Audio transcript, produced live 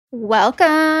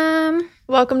Welcome.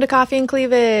 Welcome to Coffee and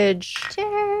Cleavage.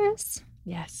 Cheers.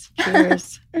 Yes,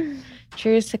 cheers.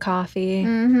 Cheers to coffee.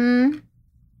 Mm-hmm.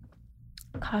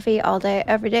 Coffee all day,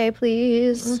 every day,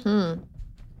 please. Mm-hmm.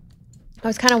 I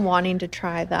was kind of wanting to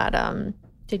try that.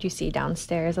 Did you see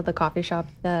downstairs at the coffee shop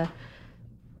the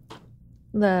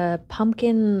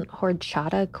pumpkin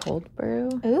horchata cold brew?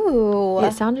 Ooh.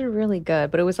 It sounded really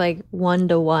good, but it was like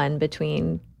 1-to-1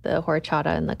 between the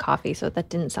horchata and the coffee, so that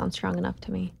didn't sound strong enough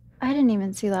to me. I didn't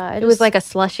even see that. It was like a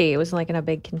slushie. It was like in a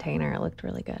big container. It looked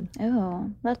really good. Oh,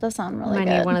 that does sound really I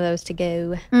good. need one of those to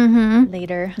go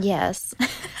later. Yes.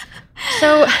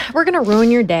 So we're going to ruin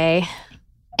your day.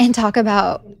 And talk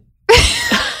about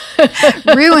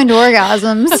ruined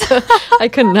orgasms. I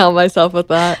couldn't help myself with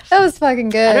that. That was fucking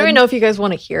good. I don't even know if you guys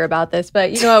want to hear about this,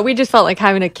 but you know what? We just felt like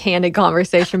having a candid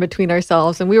conversation between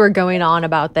ourselves, and we were going on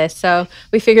about this. So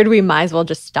we figured we might as well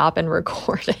just stop and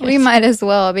record it. We might as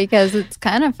well, because it's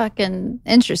kind of fucking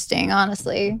interesting,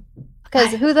 honestly.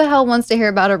 Because who the hell wants to hear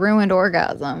about a ruined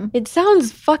orgasm? It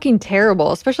sounds fucking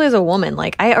terrible, especially as a woman.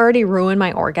 Like, I already ruined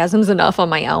my orgasms enough on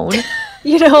my own.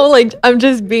 You know, like, I'm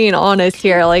just being honest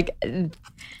here. Like,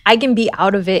 I can be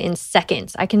out of it in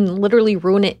seconds. I can literally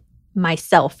ruin it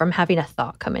myself from having a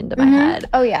thought come into my head.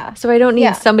 Oh, yeah. So I don't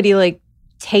need somebody, like,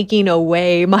 taking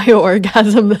away my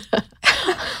orgasm.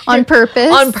 On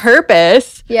purpose? On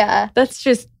purpose. Yeah. That's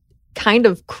just kind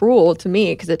of cruel to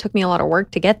me because it took me a lot of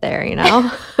work to get there, you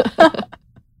know?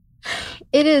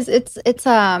 It is. It's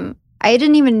I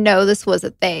didn't even know this was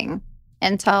a thing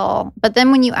but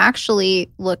then when you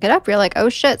actually look it up, you're like, oh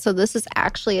shit, so this is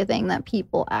actually a thing that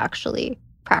people actually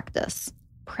practice.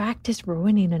 Practice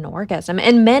ruining an orgasm.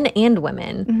 And men and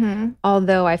women. Mm-hmm.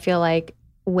 Although I feel like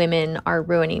women are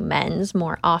ruining men's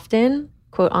more often,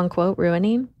 quote unquote,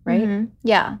 ruining, right? Mm-hmm.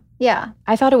 Yeah. Yeah.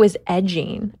 I thought it was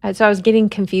edging. So I was getting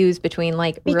confused between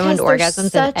like ruined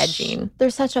orgasms and edging.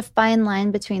 There's such a fine line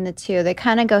between the two. They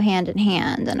kind of go hand in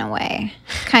hand in a way.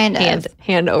 Kind of.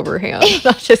 Hand over hand.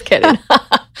 No, just kidding.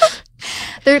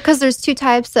 Because there's two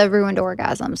types of ruined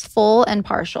orgasms, full and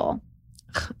partial.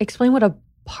 Explain what a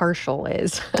partial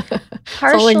is.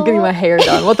 Partial? It's like getting my hair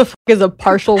done. What the fuck is a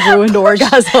partial ruined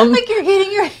orgasm? Like you're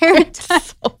getting your hair done.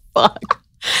 So fuck.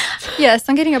 Yes,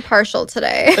 I'm getting a partial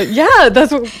today. Yeah,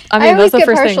 that's what I always that's the get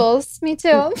first partials. thing. Me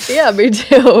too. Yeah, me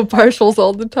too. Partials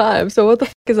all the time. So what the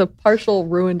fuck is a partial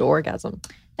ruined orgasm?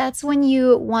 That's when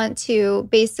you want to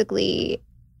basically,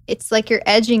 it's like you're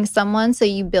edging someone, so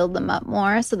you build them up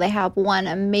more so they have one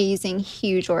amazing,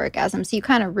 huge orgasm. So you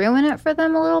kind of ruin it for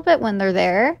them a little bit when they're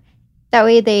there. That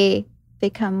way they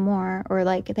come more, or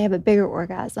like they have a bigger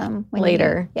orgasm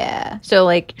later. Yeah. So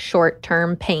like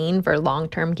short-term pain for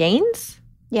long-term gains?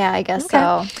 Yeah, I guess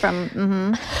so.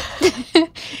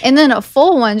 And then a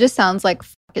full one just sounds like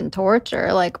fucking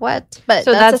torture. Like what? But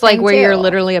so that's like where you're too.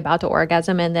 Literally about to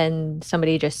orgasm and then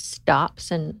somebody just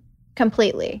stops and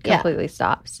completely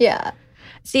stops. Yeah.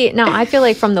 See, now I feel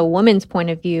like from the woman's point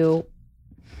of view,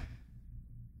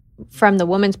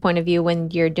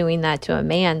 when you're doing that to a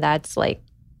man, that's like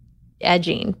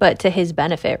edging, but to his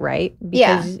benefit, right?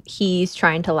 Because he's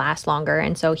trying to last longer.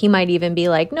 And so he might even be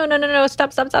like, no,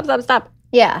 stop.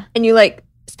 Yeah. And you like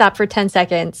stop for 10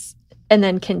 seconds and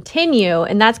then continue.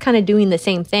 And that's kind of doing the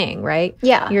same thing, right?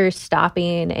 Yeah. You're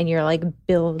stopping and you're like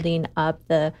building up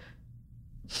the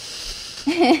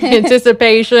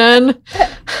anticipation,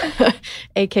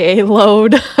 aka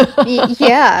load.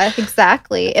 Yeah,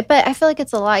 exactly. But I feel like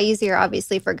it's a lot easier,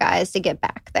 obviously, for guys to get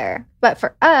back there. But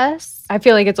for us, I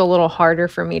feel like it's a little harder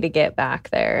for me to get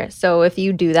back there. So if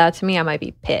you do that to me, I might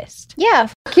be pissed.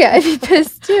 Yeah, I'd be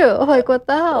pissed too. Like, what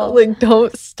the hell? Like,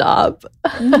 don't stop.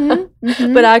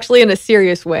 But actually in a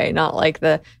serious way, not like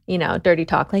the, dirty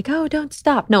talk, like, oh, don't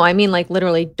stop. No, I mean like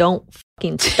literally don't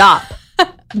fucking stop.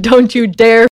 Don't you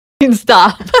dare fucking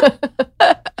stop.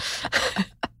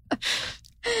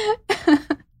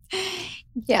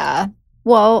 Yeah.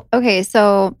 Well, okay,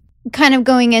 so kind of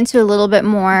going into a little bit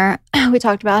more, we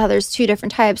talked about how there's two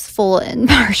different types, full and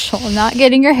partial, not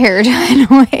getting your hair done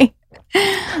away.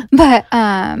 But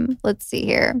let's see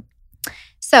here.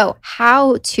 So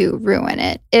how to ruin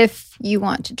it if you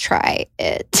want to try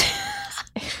it.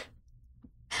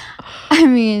 I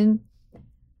mean,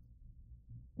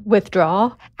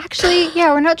 withdraw. Actually,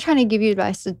 yeah, we're not trying to give you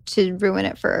advice to ruin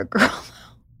it for a girl.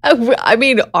 I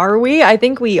mean, are we? I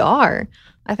think we are.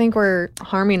 I think we're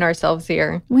harming ourselves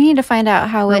here. We need to find out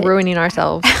how we're ruining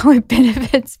ourselves. How it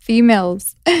benefits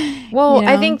females. Well,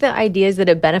 I think the idea is that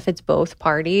it benefits both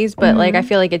parties, but like I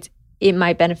feel like it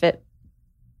might benefit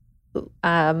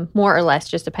more or less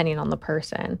just depending on the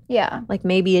person. Yeah. Like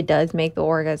maybe it does make the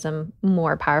orgasm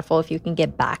more powerful if you can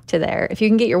get back to there, if you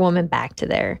can get your woman back to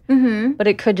there. Mm-hmm. But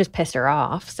it could just piss her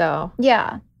off. So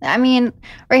Yeah. I mean,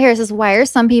 right here it says, why are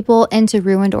some people into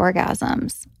ruined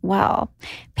orgasms? Well,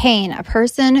 pain. A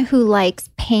person who likes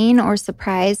pain or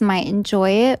surprise might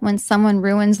enjoy it when someone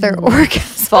ruins their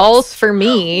orgasm. false for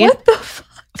me. What the fuck?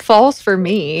 False for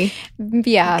me.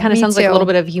 Yeah. Kind of me sounds like a too. little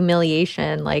bit of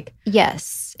humiliation. Like,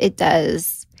 Yes, it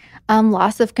does.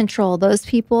 Loss of control. Those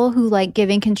people who like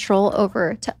giving control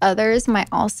over to others might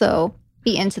also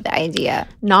be into the idea.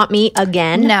 not me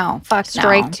again. No, fuck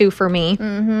Strike no. 2 for me.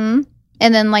 Mm-hmm.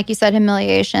 And then, like you said,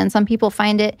 humiliation. Some people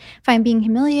find being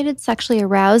humiliated sexually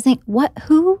arousing. What?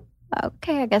 Who?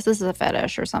 Okay, I guess this is a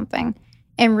fetish or something.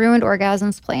 And ruined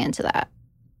orgasms play into that.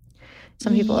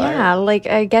 Some people yeah, are. like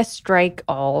I guess strike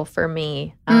all for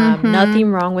me. Mhm.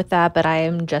 Nothing wrong with that, but I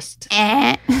am just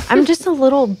Eh. I'm just a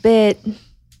little bit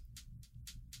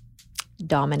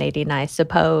dominating, I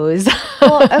suppose.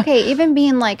 Well, okay, even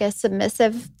being like a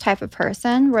submissive type of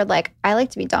person where like I like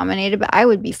to be dominated, but I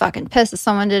would be fucking pissed if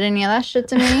someone did any of that shit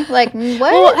to me. Like, what?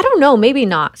 Well, I don't know, maybe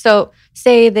not. So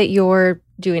say that you're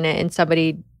doing it and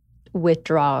somebody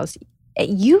withdraws.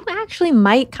 You actually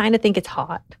might kind of think it's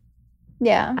hot.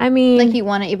 Yeah. I mean, Like you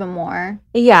want it even more.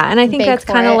 yeah, and I think beg that's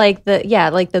for kind it. of like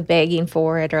the begging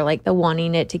for it or like the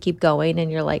wanting it to keep going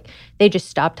and you're like they just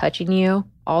stop touching you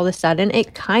all of a sudden.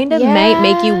 It kind of might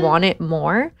make you Yeah. want it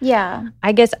more. Yeah.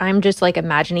 I guess I'm just like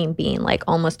imagining being like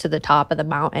almost to the top of the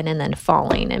mountain and then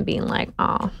falling and being like,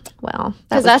 oh, well,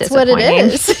 Because that's what it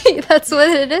disappointing." is. That's what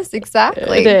it is.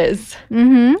 Exactly. It is.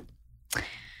 Mm-hmm.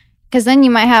 Because then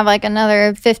you might have like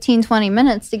another 15, 20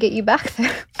 minutes to get you back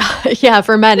there. Yeah,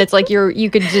 for men, it's like you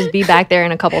could just be back there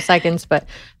in a couple seconds. But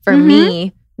for Mhm.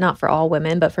 me, not for all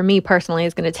women, but for me personally,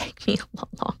 it's going to take me a lot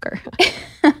longer.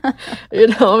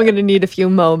 I'm going to need a few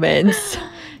moments,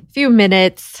 a few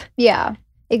minutes. Yeah,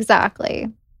 exactly.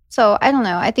 So I don't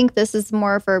know. I think this is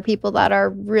more for people that are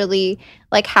really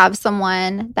like have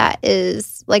someone that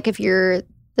is like if you're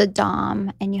the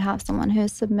dom and you have someone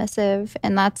who's submissive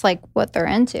and that's like what they're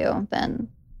into, then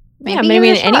maybe Yeah, but I give it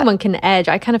a mean, shot. anyone can edge.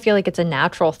 I kind of feel like it's a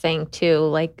natural thing too.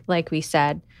 Like we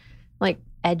said, like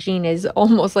edging is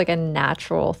almost like a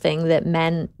natural thing that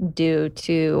men do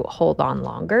to hold on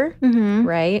longer, Mhm.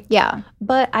 right? Yeah.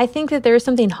 But I think that there's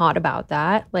something hot about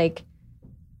that, like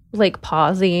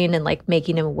pausing and like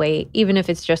making him wait, even if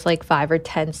it's just like 5 or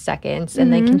 10 seconds,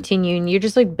 and then Mhm. continuing. You're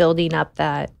just like building up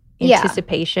that Yeah.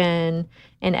 anticipation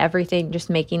and everything, just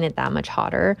making it that much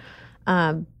hotter.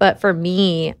 But for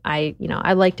me, I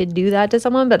like to do that to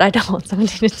someone, but I don't want somebody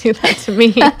to do that to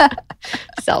me.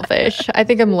 Selfish. I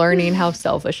think I'm learning how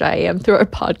selfish I am through our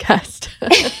podcast.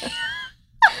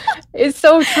 It's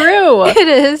so true. It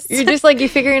is. You're just like, you're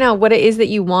figuring out what it is that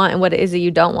you want and what it is that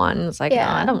you don't want. And it's like, no,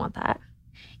 Yeah. I don't want that.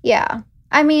 Yeah.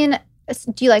 I mean,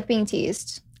 do you like being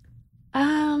teased?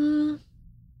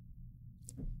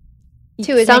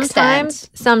 To an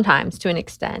Sometimes to an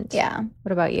extent. Yeah.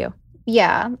 What about you?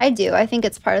 Yeah, I do. I think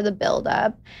it's part of the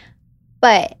buildup.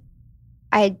 But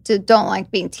I don't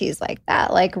like being teased like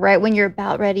that. Like right when you're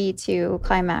about ready to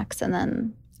climax and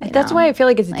then That's why I feel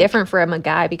like it's like- different for him, a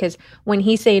guy, because when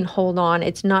he's saying hold on,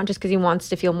 it's not just because he wants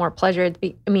to feel more pleasure.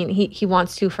 He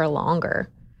wants to for longer.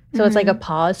 So it's like a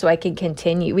pause so I can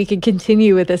continue. We can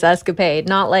continue with this escapade,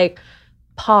 not like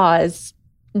pause,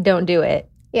 don't do it.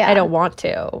 Yeah. I don't want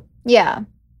to. Yeah.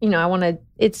 I want to,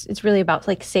 it's really about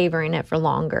like savoring it for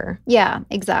longer. Yeah,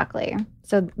 exactly.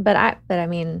 So, but I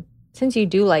mean, since you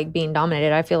do like being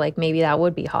dominated, I feel like maybe that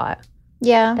would be hot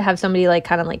Yeah. to have somebody like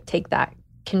kind of like take that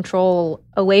control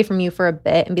away from you for a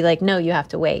bit and be like, no, you have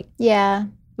to wait. Yeah.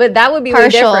 But that would be way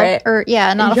Partial different. or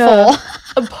not Yeah. a full.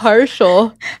 A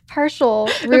partial, Partial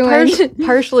ruined.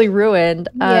 partially ruined.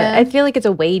 Yeah. I feel like it's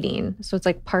a waiting. So it's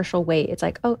like partial wait. It's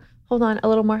like, oh, hold on, a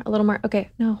little more. Okay,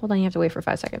 no, hold on, you have to wait for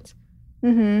 5 seconds.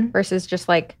 Mm-hmm. Versus just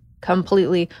like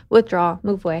completely withdraw,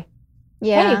 move away.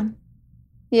 Yeah.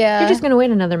 Yeah. You're just gonna wait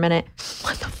another minute.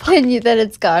 What the fuck? and that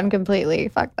it's gone completely.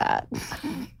 Fuck that.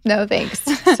 No thanks.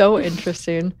 So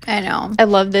interesting. I know. I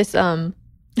love this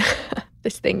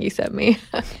this thing you sent me.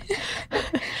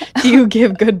 Do you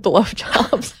give good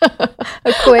blowjobs?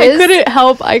 A quiz?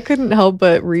 I couldn't help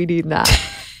but reading that.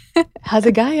 Has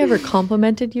a guy ever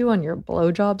complimented you on your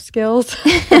blowjob skills?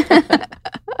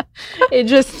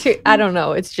 I don't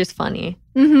know. It's just funny.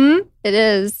 Mm-hmm. It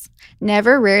is.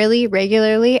 Never, rarely,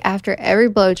 regularly, after every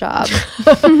blowjob.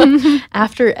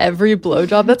 After every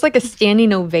blowjob, that's like a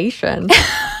standing ovation.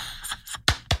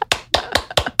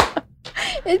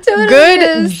 It totally Good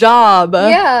is. job.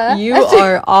 Yeah. You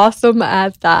are awesome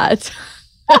at that.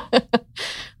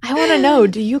 I want to know,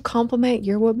 do you compliment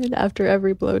your woman after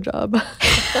every blowjob?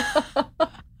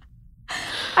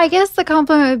 I guess the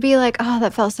compliment would be like, "Oh,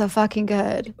 that felt so fucking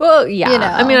good." Well, yeah. You know.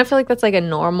 I mean, I feel like that's like a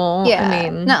normal. Yeah. I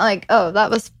mean, Not like, "Oh,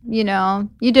 that was, you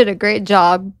did a great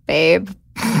job, babe."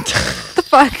 The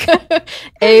fuck?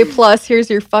 A+, here's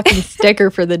your fucking sticker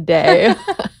for the day.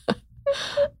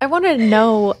 I want to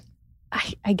know,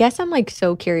 I guess I'm like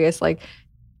so curious, like,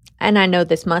 and I know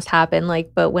this must happen,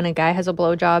 like, but when a guy has a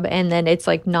blowjob and then it's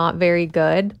like not very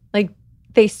good, like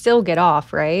they still get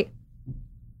off, right?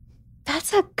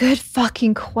 That's a good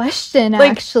fucking question,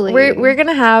 Like, actually. we're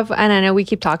gonna have, and I know we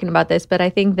keep talking about this, but I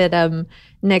think that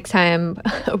next time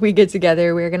we get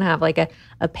together, we're gonna have like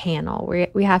a panel.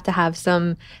 We have to have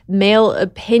some male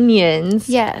opinions,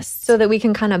 Yes. so that we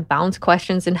can kind of bounce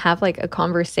questions and have like a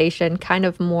conversation, kind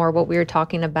of more what we were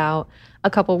talking about a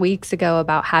couple weeks ago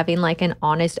about having like an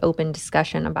honest, open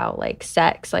discussion about like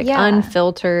sex, like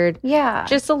unfiltered,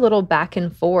 just a little back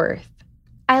and forth.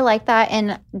 I like that,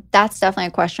 and that's definitely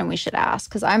a question we should ask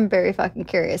because I'm very fucking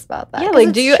curious about that. Yeah,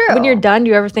 like, do you when you're done, do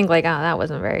you ever think like, oh, that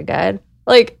wasn't very good?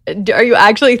 Like, are you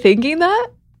actually thinking that?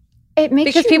 It makes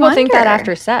because you people wonder. think that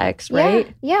after sex,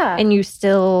 right? Yeah, and you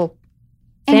still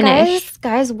finish. And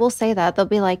guys will say that they'll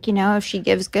be like, if she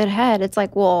gives good head, it's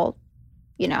like, well,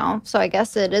 So I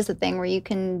guess it is a thing where you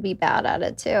can be bad at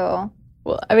it too.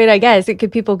 Well, I mean, I guess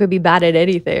people could be bad at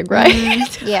anything, right?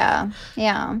 Mm-hmm.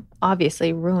 Yeah.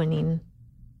 Obviously, ruining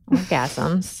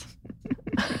orgasms.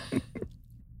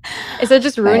 Is it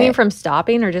just ruining from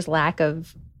stopping or just lack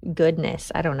of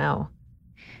goodness? I don't know.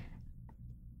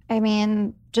 I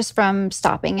mean, just from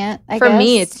stopping it. For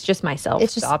me, it's just myself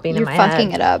stopping in my head. You're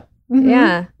fucking it up. Mm-hmm.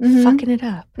 Yeah, fucking it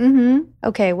up. Mm-hmm.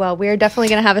 Okay, well, we're definitely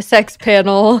going to have a sex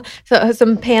panel. So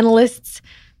some panelists.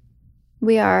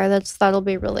 We are. That'll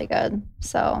be really good.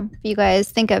 So if you guys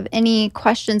think of any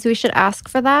questions we should ask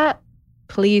for that,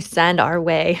 please send our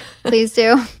way. Please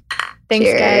do.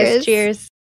 Thanks, guys. Cheers.